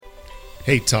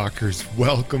Hey talkers,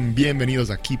 welcome,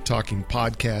 bienvenidos a Keep Talking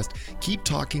Podcast. Keep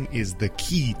Talking is the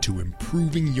key to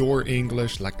improving your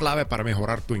English, la clave para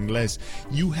mejorar tu inglés.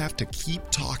 You have to keep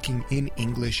talking in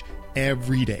English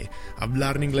every day.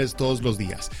 Hablar en inglés todos los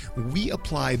días. We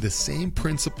apply the same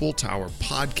principle to our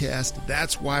podcast.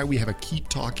 That's why we have a Keep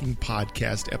Talking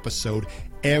Podcast episode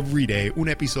every day. Un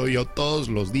episodio todos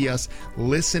los días.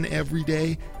 Listen every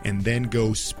day and then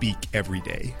go speak every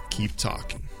day. Keep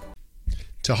talking.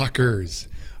 Talkers,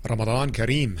 Ramadan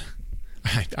Kareem.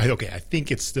 I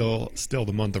think it's still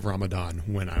the month of Ramadan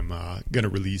when I'm going to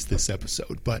release this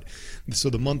episode. But so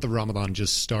the month of Ramadan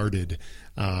just started.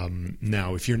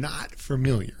 Now, if you're not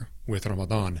familiar with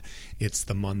Ramadan, it's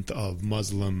the month of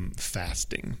Muslim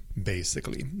fasting,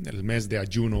 basically. El mes de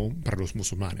ayuno para los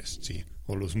musulmanes, sí,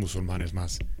 o los musulmanes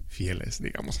más fieles,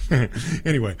 digamos.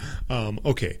 Anyway,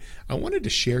 okay, I wanted to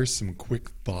share some quick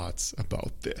thoughts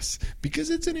about this because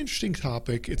it's an interesting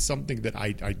topic. It's something that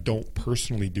I don't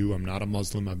personally do. I'm not a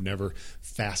Muslim. I've never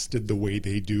fasted the way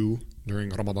they do during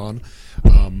Ramadan.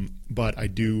 But I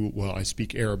do, well, I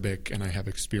speak Arabic and I have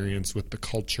experience with the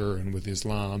culture and with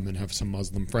Islam and have some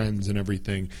Muslim friends and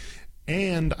everything.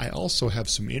 And I also have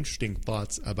some interesting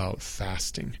thoughts about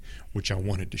fasting, which I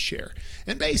wanted to share.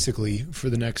 And basically, for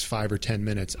the next 5 or 10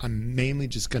 minutes, I'm mainly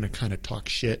just going to kind of talk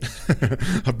shit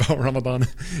about Ramadan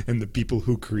and the people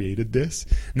who created this.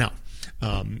 Now,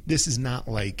 this is not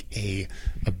like a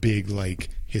big, like,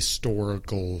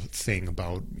 historical thing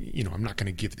about, I'm not going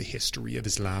to give the history of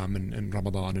Islam and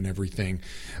Ramadan and everything.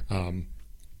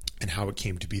 And how it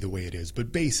came to be the way it is.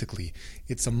 But basically,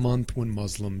 it's a month when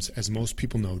Muslims, as most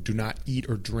people know, do not eat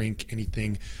or drink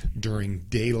anything during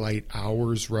daylight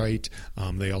hours, right?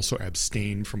 They also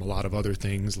abstain from a lot of other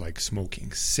things like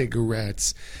smoking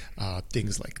cigarettes,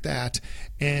 things like that.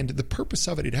 And the purpose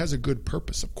of it has a good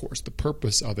purpose, of course. The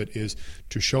purpose of it is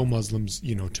to show Muslims,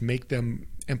 to make them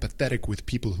empathetic with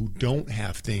people who don't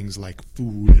have things like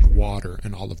food and water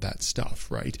and all of that stuff,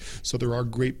 right? So there are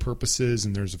great purposes,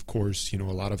 and there's, of course, a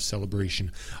lot of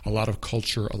celebration, a lot of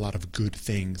culture, a lot of good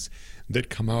things that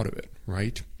come out of it,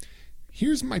 right?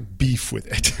 Here's my beef with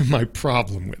it, my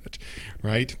problem with it,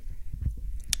 right?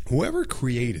 Whoever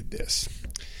created this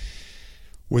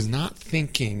was not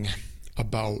thinking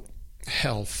about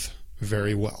health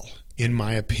very well, in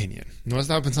my opinion. No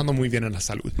estaba pensando muy bien en la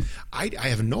salud. I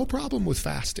have no problem with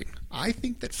fasting. I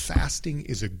think that fasting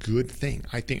is a good thing.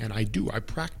 I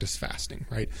practice fasting,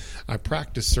 right? I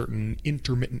practice certain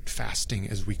intermittent fasting,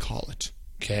 as we call it,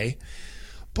 okay?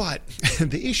 But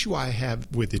the issue I have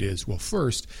with it is, well,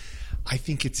 first, I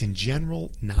think it's in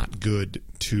general not good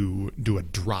to do a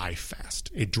dry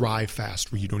fast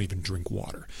where you don't even drink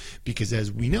water. Because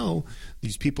as we know,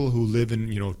 these people who live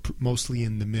in, mostly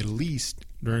in the Middle East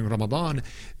during Ramadan,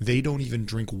 they don't even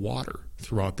drink water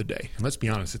throughout the day. And let's be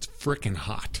honest, it's freaking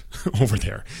hot over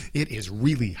there. It is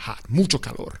really hot, mucho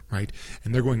calor, right?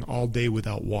 And they're going all day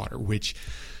without water, which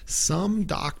some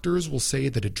doctors will say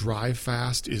that a dry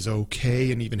fast is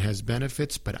okay and even has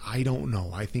benefits, but I don't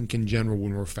know. I think in general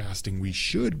when we're fasting, we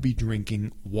should be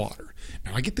drinking water.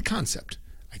 Now, I get the concept.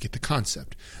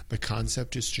 The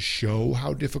concept is to show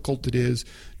how difficult it is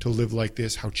to live like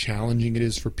this, how challenging it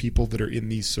is for people that are in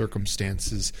these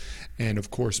circumstances. And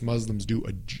of course, Muslims do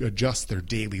adjust their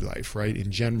daily life, right?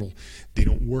 In general, they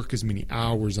don't work as many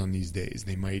hours on these days.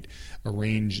 They might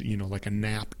arrange, like a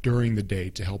nap during the day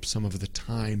to help some of the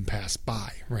time pass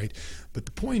by, right? But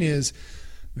the point is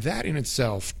that in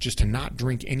itself, just to not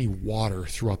drink any water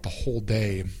throughout the whole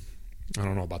day, I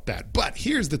don't know about that. But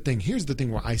here's the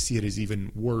thing where I see it as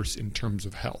even worse in terms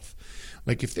of health.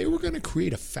 Like if they were going to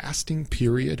create a fasting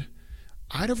period,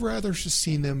 I'd have rather just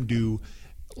seen them do,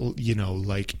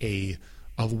 like a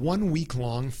 1 week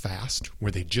long fast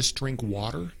where they just drink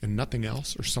water and nothing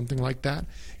else or something like that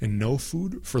and no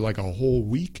food for like a whole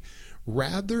week,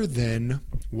 rather than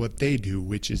what they do,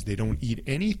 which is they don't eat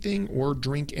anything or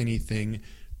drink anything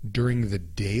during the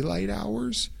daylight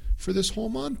hours for this whole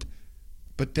month.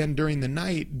 But then during the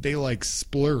night, they like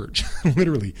splurge.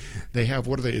 Literally, they have,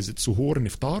 is it suhoor and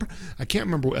iftar? I can't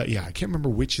remember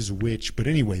which is which. But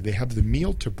anyway, they have the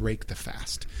meal to break the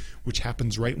fast, which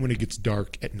happens right when it gets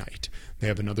dark at night. They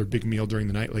have another big meal during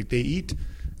the night. Like they eat,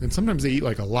 and sometimes they eat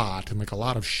like a lot, and like a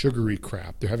lot of sugary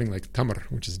crap. They're having like tamar,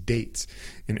 which is dates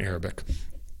in Arabic.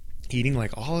 Eating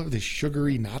like all of this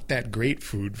sugary, not that great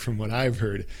food from what I've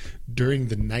heard during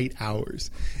the night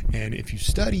hours. And if you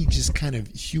study just kind of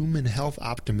human health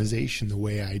optimization the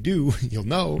way I do, you'll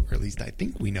know, or at least I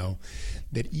think we know,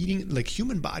 that eating, like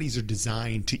human bodies are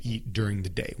designed to eat during the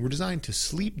day. We're designed to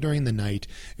sleep during the night,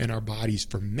 and our bodies,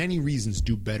 for many reasons,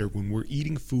 do better when we're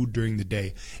eating food during the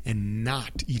day and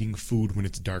not eating food when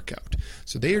it's dark out.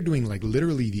 So they are doing like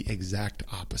literally the exact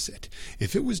opposite.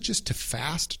 If it was just to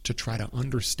fast to try to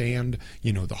understand,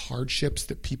 the hardships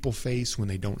that people face when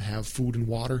they don't have food and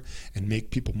water and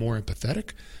make people more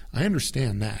empathetic, I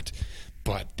understand that.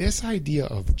 But this idea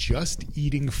of just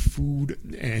eating food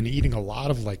and eating a lot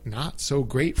of like not so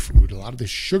great food, a lot of this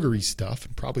sugary stuff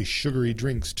and probably sugary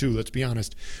drinks too, let's be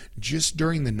honest, just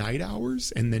during the night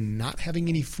hours and then not having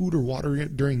any food or water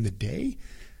during the day,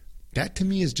 that to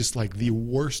me is just like the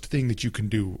worst thing that you can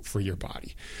do for your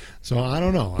body. So I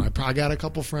don't know. I probably got a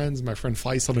couple friends, my friend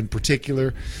Faisal in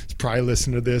particular, is probably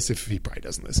listening to this. If he probably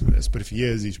doesn't listen to this, but if he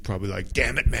is, he's probably like,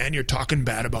 damn it, man, you're talking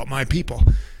bad about my people.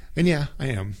 And yeah, I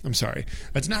am. I'm sorry.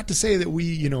 That's not to say that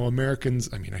we, Americans,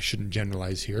 I mean, I shouldn't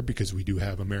generalize here because we do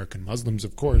have American Muslims,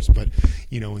 of course, but,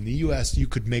 in the U.S., you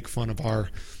could make fun of our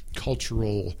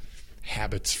cultural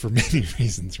habits for many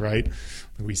reasons, right?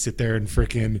 We sit there and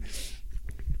frickin',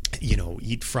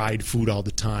 eat fried food all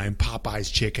the time, Popeye's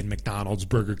chicken, McDonald's,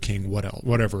 Burger King,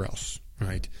 whatever else,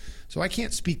 right? So I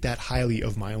can't speak that highly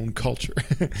of my own culture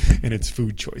and its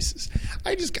food choices.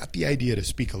 I just got the idea to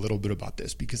speak a little bit about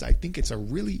this because I think it's a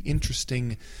really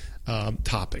interesting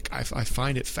topic. I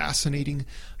find it fascinating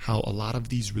how a lot of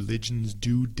these religions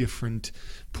do different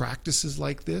practices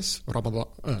like this.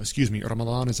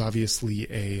 Ramadan is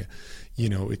obviously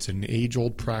it's an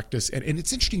age-old practice. And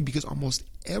it's interesting because almost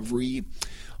every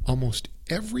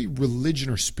religion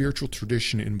or spiritual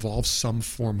tradition involves some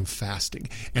form of fasting.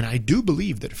 And I do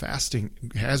believe that fasting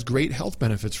has great health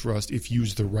benefits for us if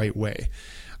used the right way.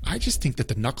 I just think that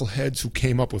the knuckleheads who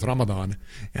came up with Ramadan,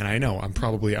 and I know I'm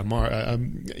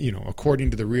according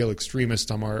to the real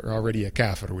extremists, I'm already a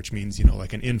kafir, which means,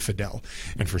 like an infidel.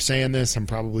 And for saying this, I'm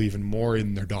probably even more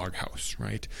in their doghouse,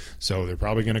 right? So they're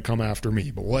probably going to come after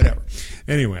me, but whatever.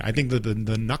 Anyway, I think that the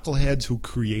knuckleheads who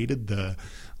created the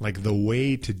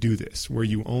way to do this, where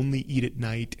you only eat at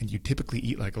night and you typically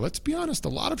eat, let's be honest, a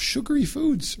lot of sugary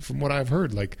foods from what I've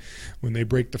heard, like when they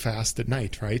break the fast at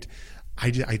night, right? I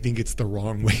think it's the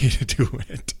wrong way to do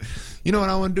it. You know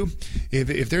what I want to do?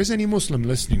 If there's any Muslim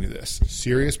listening to this,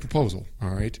 serious proposal,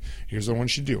 all right? Here's what I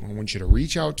want you to do. I want you to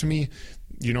reach out to me.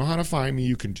 You know how to find me.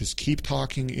 You can just keep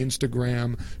talking,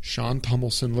 Instagram, Sean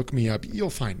Tummelson, look me up.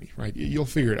 You'll find me, right? You'll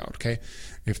figure it out, okay?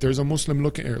 If there's a Muslim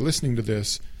listening to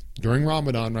this during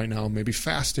Ramadan right now, maybe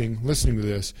fasting, listening to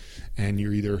this, and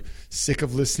you're either sick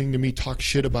of listening to me talk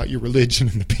shit about your religion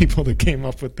and the people that came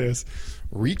up with this,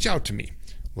 reach out to me.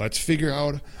 Let's figure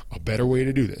out a better way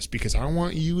to do this because I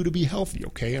want you to be healthy,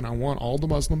 okay? And I want all the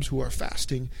Muslims who are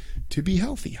fasting to be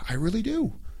healthy. I really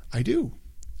do. I do.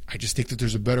 I just think that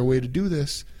there's a better way to do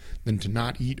this than to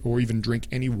not eat or even drink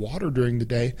any water during the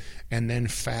day and then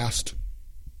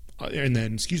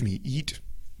eat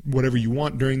whatever you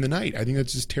want during the night. I think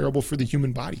that's just terrible for the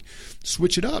human body.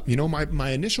 Switch it up. My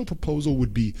initial proposal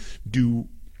would be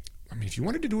if you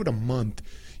wanted to do it a month,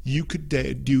 you could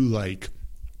do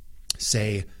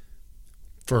say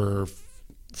for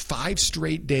 5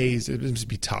 straight days, it would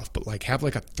be tough, but have a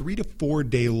 3 to 4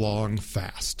 day long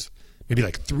fast. Maybe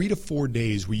 3 to 4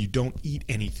 days where you don't eat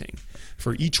anything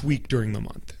for each week during the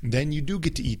month. Then you do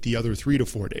get to eat the other 3 to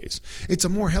 4 days. It's a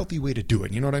more healthy way to do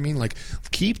it. You know what I mean?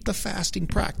 Keep the fasting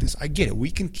practice. I get it. We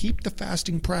can keep the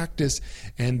fasting practice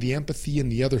and the empathy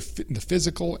and the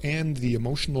physical and the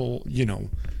emotional,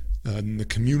 and the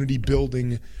community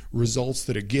building results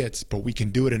that it gets, but we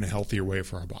can do it in a healthier way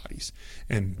for our bodies.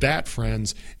 And that,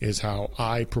 friends, is how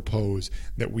I propose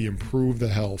that we improve the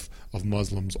health of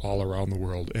Muslims all around the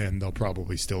world. And they'll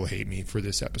probably still hate me for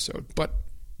this episode, but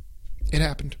it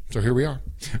happened. So here we are.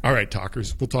 All right,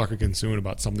 talkers, we'll talk again soon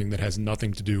about something that has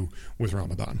nothing to do with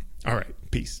Ramadan. All right,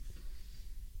 peace.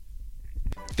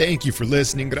 Thank you for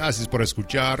listening. Gracias por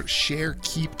escuchar. Share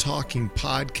Keep Talking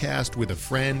podcast with a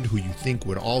friend who you think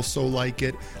would also like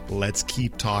it. Let's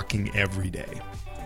keep talking every day.